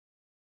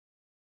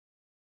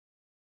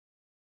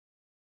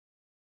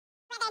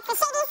Whether it's the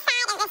shady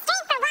side of the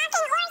street for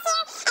walking or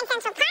here in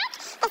Central Park,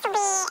 this will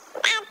be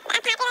a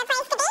popular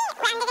place to be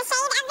under the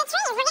shade of the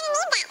trees. We're going to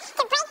need that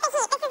to break the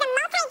heat. This is a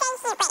multi-day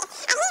heat wave.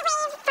 A heat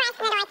wave for us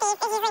in the Northeast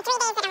is usually 3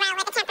 days in a row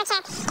where the temperature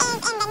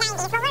is in the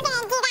 90s. Well, we're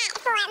going to do that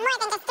for more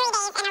than just 3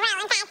 days in a row.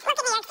 In fact, look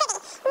at New York City,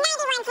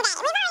 91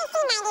 today. We've already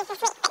seen 90s this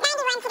week, but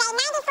 91 today,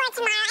 94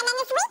 tomorrow, and then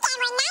this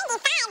weekend we're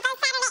 95 both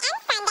Saturday and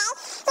Sunday.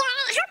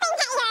 You're hoping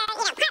that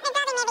your apartment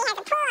building maybe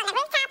has a pool on the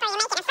rooftop, or you're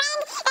making a friend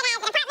that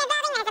has an apartment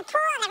building that has a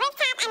pool on the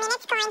rooftop. I mean,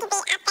 it's going to be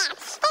up there.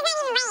 There's not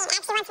even rain,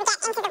 actually, once we get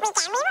into the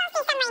weekend. We will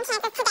see some rain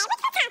chances today,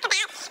 which we'll talk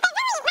about. But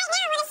really, right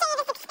now, I want to show you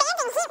this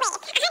expanding heat wave.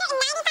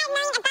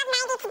 195 million above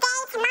 90 today.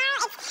 Tomorrow,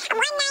 it's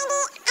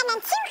 190, and then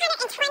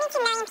 222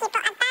 million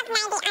people above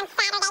 90 on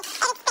Saturday.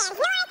 It expands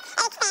north,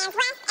 it expands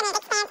west, and it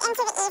expands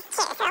into the east,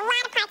 too. So a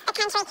lot of parts of the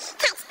country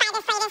touched by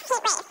this latest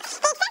heat wave. The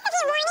excessive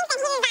heat warnings and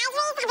heat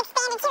advisories have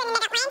expanded, too, in the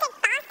Mid-Atlantic,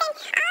 Boston,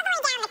 all the way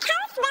down the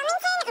coast,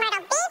 Wilmington,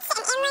 Myrtle Beach,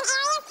 and inland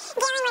areas,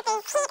 dealing with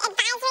these heat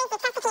advisories, the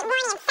excessive heat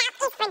warning in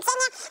southeast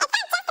Virginia. It's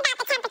not just about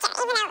the temperature,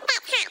 even though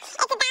that's hot.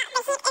 It's about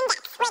the heat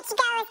index, which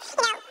goes, 10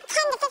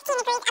 to 15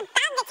 degrees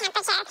above the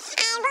temperature.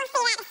 And we'll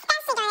see that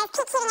especially during those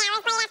peak heating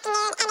hours, late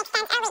afternoon, and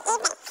extends early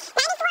evening.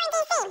 94 in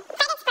D.C.,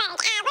 Fredericksburg,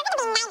 we're going to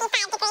be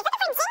 95 degrees. Look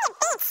at Virginia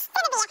Beach. It's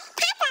going to be a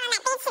hot on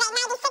that beach today,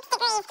 96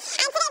 degrees.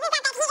 And today we've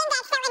got that heat index,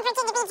 though, in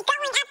Virginia Beach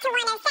going up to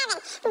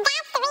 107.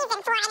 That's the reason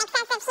for an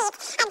excessive heat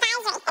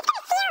advisory. It's going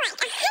to feel like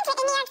 100 in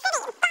New York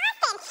City.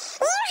 Boston,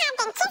 you have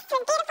been kissed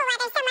with beautiful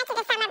weather so much of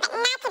the summer, but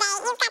not today.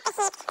 You've got the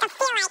heat. It'll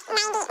feel like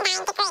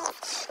 99 degrees.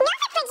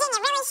 Norfolk, Virginia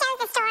really shows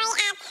the story of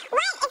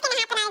what is going to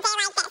happen on a day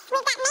like this.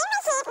 We've got mainly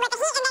heat with the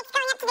heat index going up to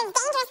those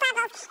dangerous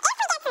levels. If we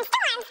get some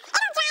storms,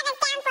 it'll drive us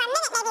down for a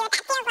minute maybe what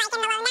that feels like in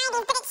the low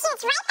 90s, but it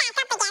shoots right back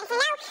up again, so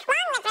no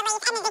long-lived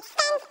relief, and it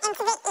extends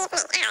into the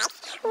evening. Alex,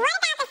 what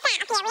about the south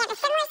here? We have a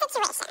similar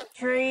situation.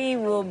 Tree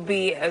will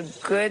be a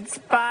good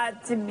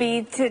spot to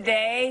be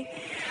today.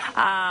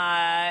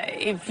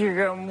 If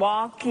you're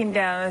walking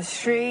down the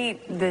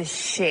street, the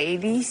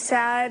shady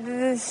side of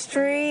the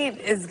street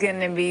is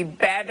going to be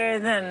better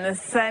than the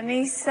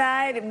sunny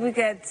side. We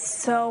got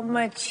so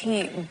much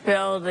heat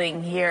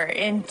building here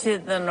into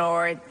the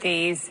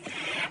Northeast,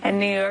 and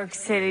New York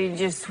City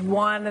just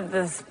one of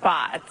the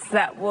spots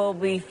that will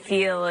be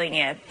feeling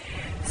it.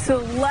 So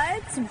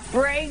let's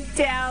break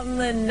down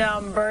the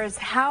numbers.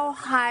 How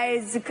high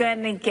is it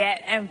going to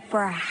get, and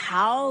for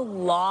how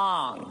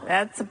long?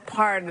 That's a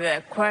part of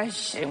the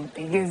question,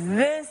 because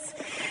this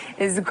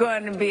is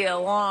going to be a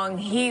long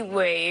heat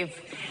wave.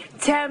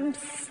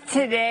 Temps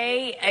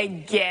today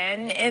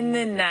again in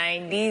the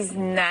 90s,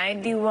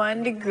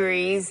 91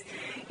 degrees.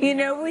 We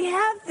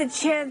have the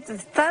chance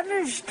of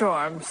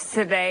thunderstorms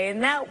today,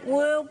 and that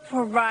will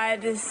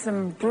provide us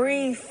some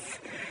brief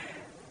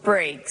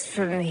breaks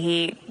from the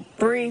heat.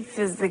 Brief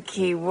is the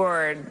key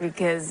word,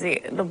 because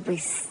it'll be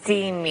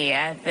steamy,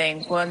 I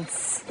think,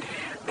 once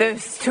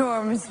those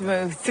storms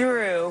move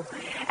through.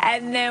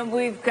 And then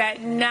we've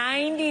got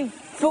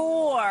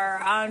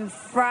 94 on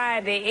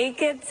Friday. It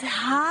gets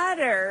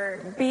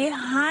hotter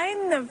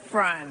behind the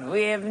front.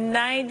 We have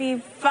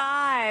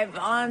 95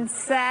 on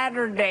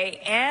Saturday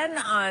and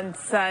on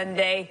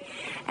Sunday,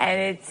 and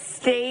it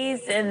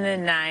stays in the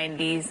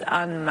 90s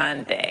on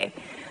Monday.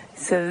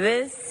 So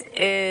this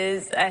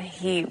is a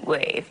heat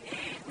wave.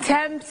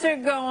 Temps are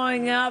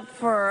going up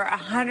for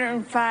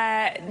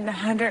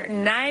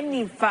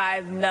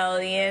 195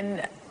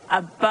 million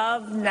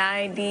above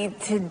 90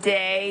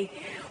 today,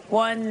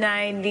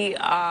 190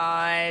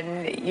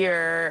 on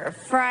your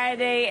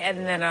Friday,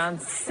 and then on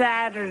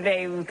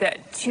Saturday we've got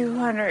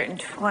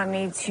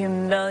 222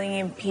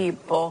 million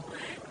people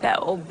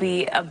that will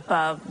be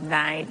above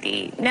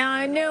 90. Now,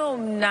 I know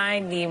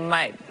 90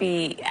 might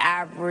be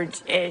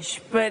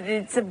average-ish, but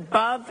it's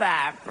above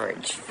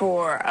average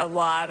for a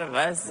lot of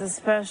us,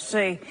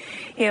 especially,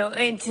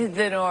 into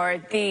the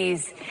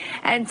Northeast.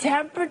 And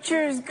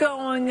temperatures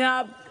going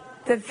up,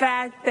 the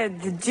fact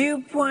that the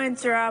dew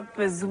points are up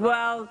as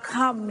well,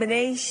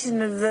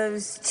 combination of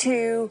those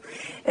two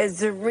is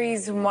the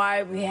reason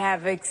why we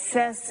have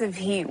excessive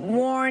heat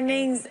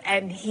warnings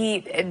and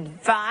heat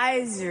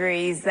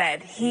advisories,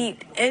 that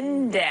heat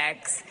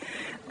index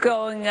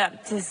going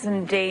up to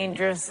some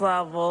dangerous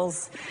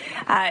levels,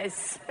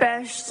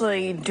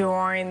 especially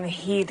during the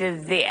heat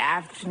of the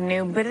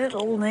afternoon, but it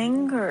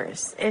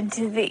lingers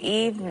into the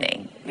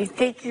evening. You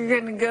think you're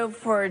going to go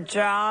for a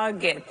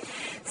jog at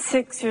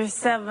 6 or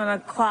 7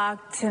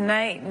 o'clock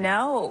tonight?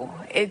 No,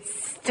 it's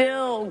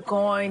still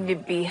going to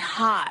be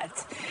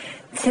hot.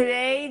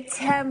 Today,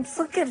 temps,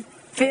 look at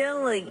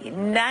Philly,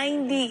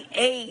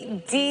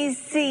 98,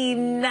 D.C.,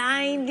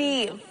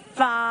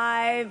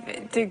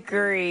 95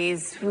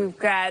 degrees. We've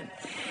got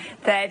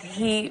that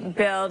heat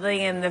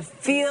building, and the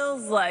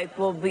feels like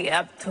will be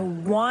up to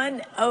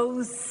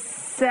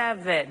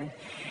 107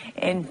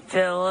 in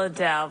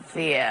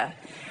Philadelphia.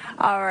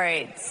 All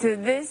right, so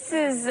this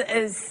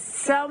is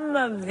some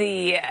of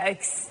the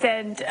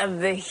extent of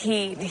the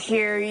heat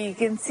here. You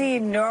can see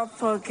in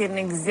Norfolk an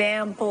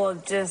example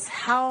of just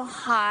how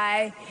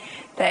high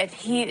that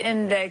heat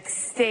index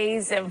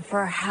stays and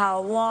for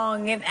how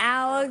long. And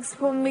Alex,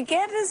 when we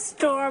get a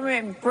storm,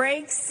 it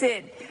breaks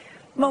it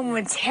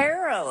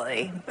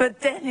momentarily, but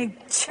then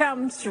it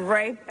jumps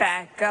right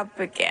back up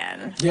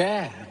again.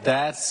 Yeah,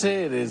 that's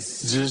it.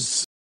 It's just